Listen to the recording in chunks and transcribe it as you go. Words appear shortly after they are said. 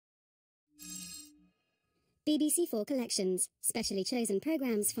BBC4 Collections, specially chosen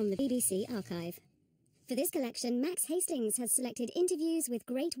programmes from the BBC archive. For this collection, Max Hastings has selected interviews with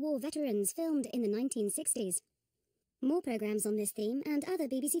Great War veterans filmed in the 1960s. More programmes on this theme and other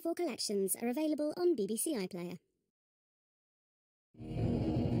BBC4 collections are available on BBC iPlayer.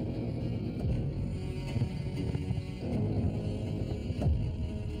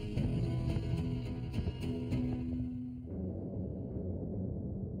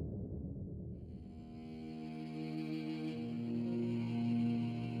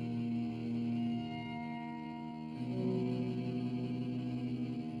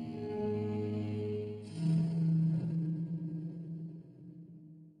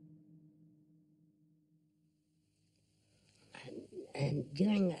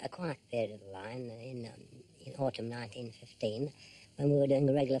 During a quiet period of the line, in autumn 1915, when we were doing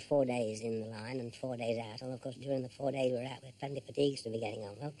a regular 4 days in the line and 4 days out, and of course during the 4 days we were out with plenty of fatigues to be getting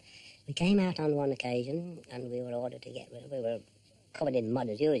on with, we came out on one occasion and we were ordered to get rid of, we were covered in mud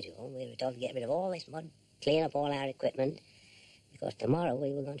as usual, we were told to get rid of all this mud, clean up all our equipment, because tomorrow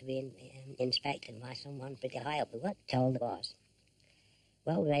we were going to be inspected by someone pretty high up, we weren't told it was.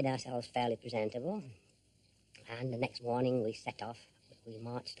 Well, we made ourselves fairly presentable, and the next morning we set off. We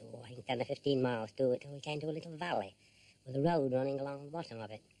marched, I think, 10 or 15 miles to it till we came to a little valley with a road running along the bottom of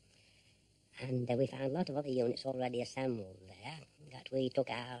it. And we found a lot of other units already assembled there, that we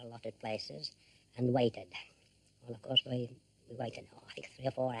took our allotted places and waited. Well, of course, we waited, I think, 3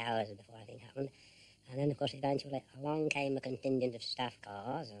 or 4 hours before anything happened. And then, of course, eventually along came a contingent of staff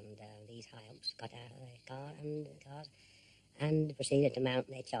cars, and these high-ups got out of their cars and proceeded to mount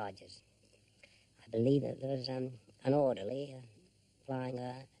their charges. I believe that there was an orderly flying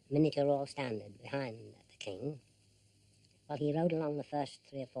a miniature Royal Standard behind the King. Well, he rode along the first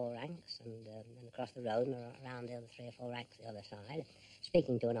 3 or 4 ranks and then across the road and around the other 3 or 4 ranks the other side,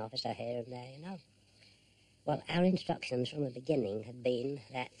 speaking to an officer here and there, you know. Well, our instructions from the beginning had been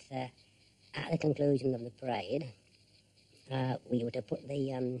that at the conclusion of the parade, we were to put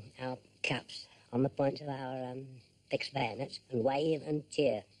our caps on the points of our fixed bayonets and wave and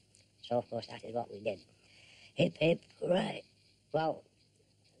cheer. So, of course, that is what we did. Hip, hip, hooray. Well,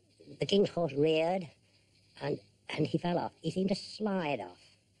 the King's horse reared, and he fell off. He seemed to slide off.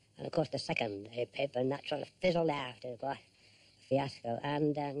 And, of course, the second hip, hip, and that sort of fizzled out. It was quite a fiasco.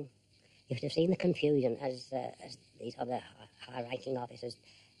 And you should have seen the confusion as these other high-ranking officers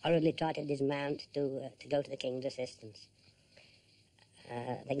hurriedly tried to dismount to go to the King's assistance.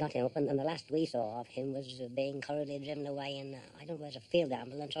 They got him up, and the last we saw of him was being hurriedly driven away in, I don't know, it was a field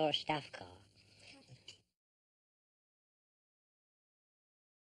ambulance or a staff car.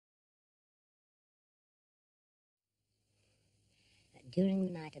 During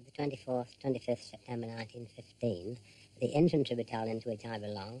the night of the 25th September 1915, the infantry battalion to which I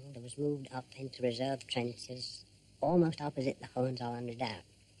belonged was moved up into reserve trenches almost opposite the Hohenzollern redoubt.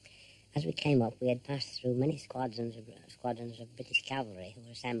 As we came up, we had passed through many squadrons of British cavalry who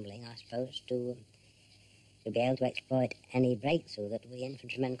were assembling, I suppose, to be able to exploit any breakthrough that we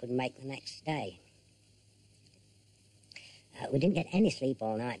infantrymen could make the next day. We didn't get any sleep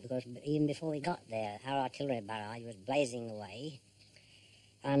all night because even before we got there, our artillery barrage was blazing away,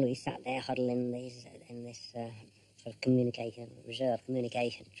 and we sat there huddled in this sort of reserve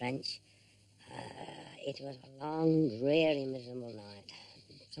communication trench. It was a long, dreary, miserable night.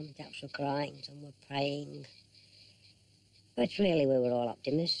 Some chaps were crying, some were praying. But really we were all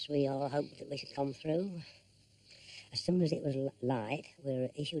optimists. We all hoped that we should come through. As soon as it was light, we were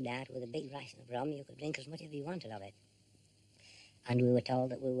issued out with a big ration of rum. You could drink as much as you wanted of it. And we were told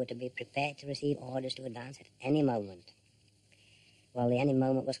that we were to be prepared to receive orders to advance at any moment. Well, the any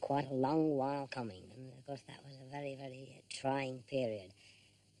moment was quite a long while coming, and of course that was a very, very trying period.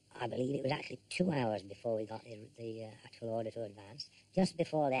 I believe it was actually 2 hours before we got the actual order to advance. Just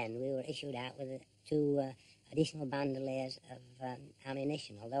before then, we were issued out with 2 additional bandoliers of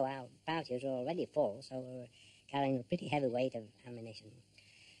ammunition, although our pouches were already full, so we were carrying a pretty heavy weight of ammunition.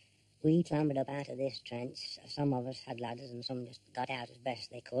 We clambered up out of this trench. Some of us had ladders and some just got out as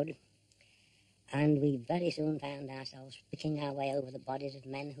best they could. And we very soon found ourselves picking our way over the bodies of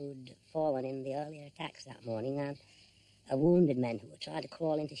men who'd fallen in the earlier attacks that morning, and wounded men who were trying to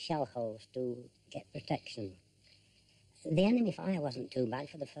crawl into shell holes to get protection. The enemy fire wasn't too bad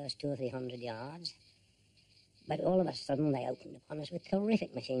for the first 200 or 300 yards, but all of a sudden they opened upon us with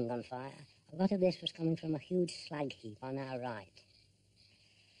terrific machine gun fire. A lot of this was coming from a huge slag heap on our right.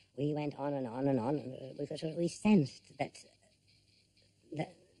 We went on and on and on, because we sensed that we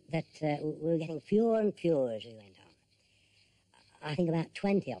were getting fewer and fewer as we went on. I think about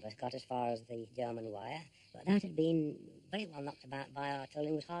 20 of us got as far as the German wire, but that had been very well knocked about by artillery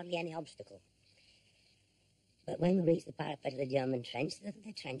and was hardly any obstacle. But when we reached the parapet of the German trench, the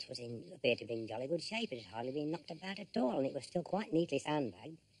trench appeared to be in jolly good shape. It had hardly been knocked about at all, and it was still quite neatly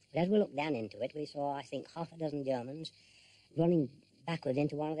sandbagged. But as we looked down into it, we saw, I think, half a dozen Germans running backwards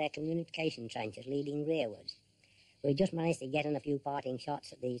into one of their communication trenches, leading rearwards. We just managed to get in a few parting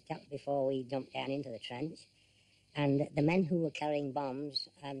shots at these chaps before we jumped down into the trench, and the men who were carrying bombs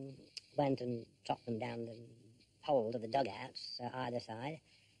went and dropped them down the hold of the dugouts either side,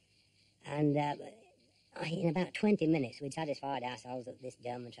 and in about 20 minutes we'd satisfied ourselves that this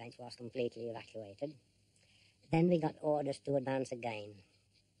German trench was completely evacuated. Then we got orders to advance again.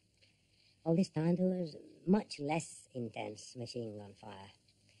 All this time there was much less intense machine gun fire,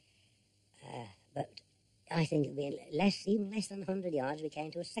 but I think it would be even less than 100 yards we came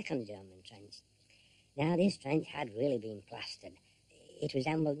to a second German trench. Now this trench had really been plastered. It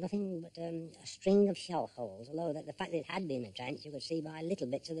resembled nothing but a string of shell holes, although the fact that it had been a trench you could see by little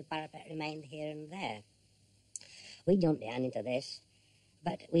bits of the parapet remained here and there. We jumped down into this,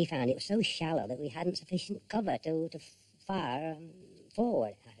 but we found it was so shallow that we hadn't sufficient cover to fire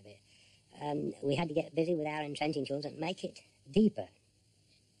forward out of it. We had to get busy with our entrenching tools and make it deeper.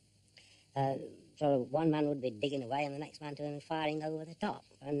 So one man would be digging away and the next man doing firing over the top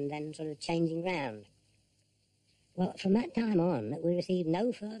and then sort of changing round. Well, from that time on, we received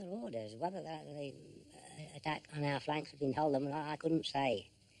no further orders. Whether the attack on our flanks had been held them, I couldn't say.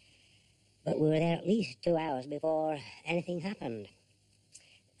 But we were there at least 2 hours before anything happened.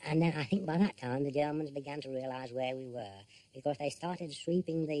 And then I think by that time the Germans began to realise where we were, because they started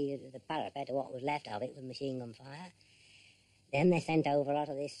sweeping the parapet, or what was left of it, with machine gun fire. Then they sent over a lot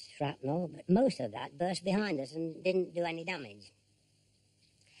of this shrapnel, but most of that burst behind us and didn't do any damage.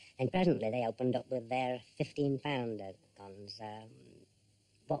 And presently they opened up with their 15-pounder guns,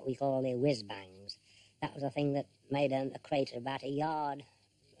 what we call the whiz-bangs. That was a thing that made a crater about a yard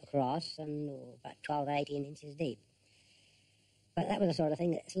across and about 12 or 18 inches deep. But that was the sort of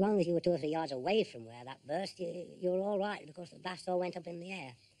thing that as long as you were 2 or 3 yards away from where that burst, you were all right, because the blast all went up in the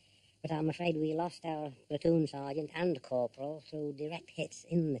air. But I'm afraid we lost our platoon sergeant and corporal through direct hits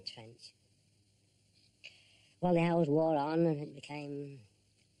in the trench. Well, the hours wore on and it became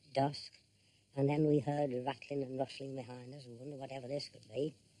dusk, and then we heard rattling and rustling behind us. We wondered whatever this could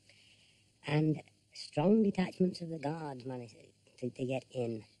be. And strong detachments of the guards managed to get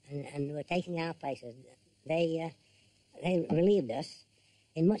in and were taking our places. They relieved us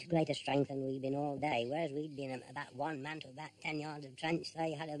in much greater strength than we'd been all day, whereas we'd been about one man to about 10 yards of trench.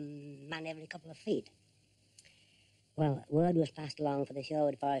 They had a man every couple of feet. Well, word was passed along for the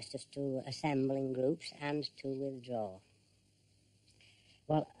Sherwood foresters to assemble in groups and to withdraw.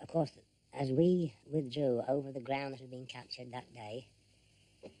 Well, of course, as we withdrew over the ground that had been captured that day,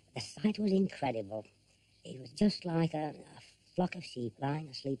 the sight was incredible. It was just like a flock of sheep lying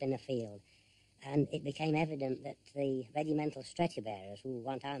asleep in a field. And it became evident that the regimental stretcher-bearers, who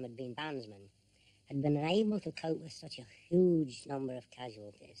one time had been bandsmen, had been unable to cope with such a huge number of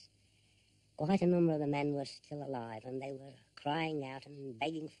casualties. Quite a number of the men were still alive, and they were crying out and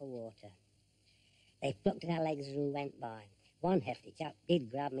begging for water. They plucked at our legs as we went by. One hefty chap did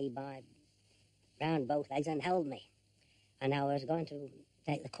grab me round both legs and held me. And I was going to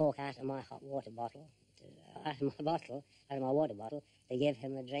take the cork out of my water bottle, to give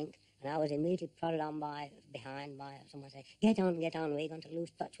him a drink. And I was immediately prodded on behind by someone saying, get on, we're going to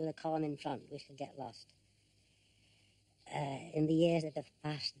lose touch with the column in front, we shall get lost. In the years that have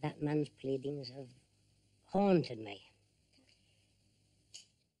passed, that man's pleadings have haunted me.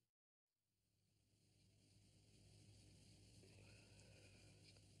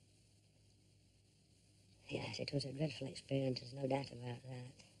 Yes, it was a dreadful experience, there's no doubt about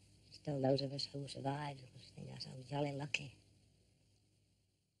that. Still, those of us who survived must think ourselves jolly lucky.